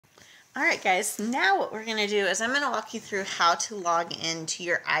All right, guys, now what we're going to do is I'm going to walk you through how to log into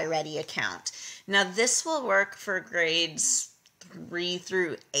your iReady account. Now, this will work for grades 3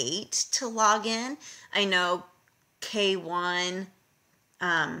 through 8 to log in. I know K1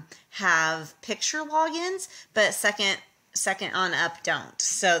 have picture logins, but second on up don't.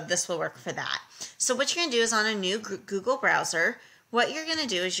 So this will work for that. So what you're going to do is on a new Google browser, what you're going to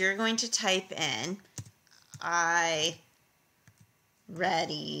do is you're going to type in iReady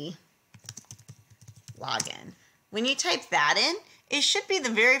login. When you type that in, it should be the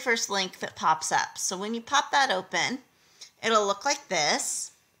very first link that pops up. So when you pop that open, it'll look like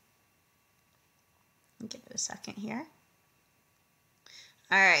this. Give it a second here.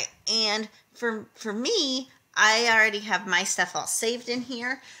 All right, and for me, I already have my stuff all saved in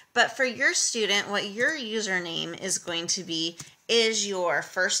here, but for your student, what your username is going to be is your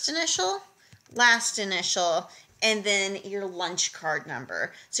first initial, last initial, and then your lunch card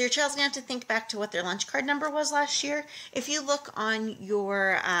number. So your child's gonna have to think back to what their lunch card number was last year. If you look on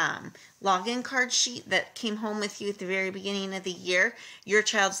your login card sheet that came home with you at the very beginning of the year, your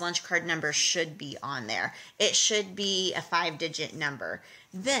child's lunch card number should be on there. It should be a 5-digit number.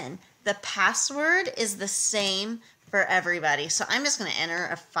 Then the password is the same for everybody. So I'm just gonna enter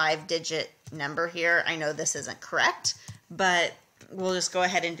a 5-digit number here. I know this isn't correct, but we'll just go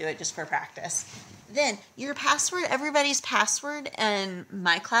ahead and do it just for practice. Then your password, everybody's password in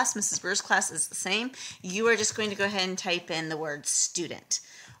my class, Mrs. Burr's class, is the same. You are just going to go ahead and type in the word student.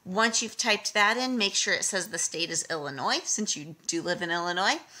 Once you've typed that in, make sure it says the state is Illinois, since you do live in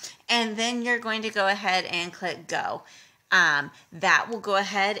Illinois. And then you're going to go ahead and click go. That will go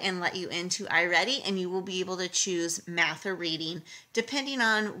ahead and let you into iReady, and you will be able to choose math or reading depending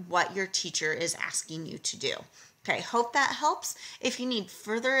on what your teacher is asking you to do. Okay, hope that helps. If you need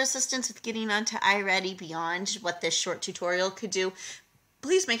further assistance with getting onto iReady beyond what this short tutorial could do,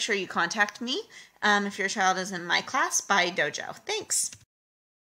 please make sure you contact me if your child is in my class by Dojo. Thanks.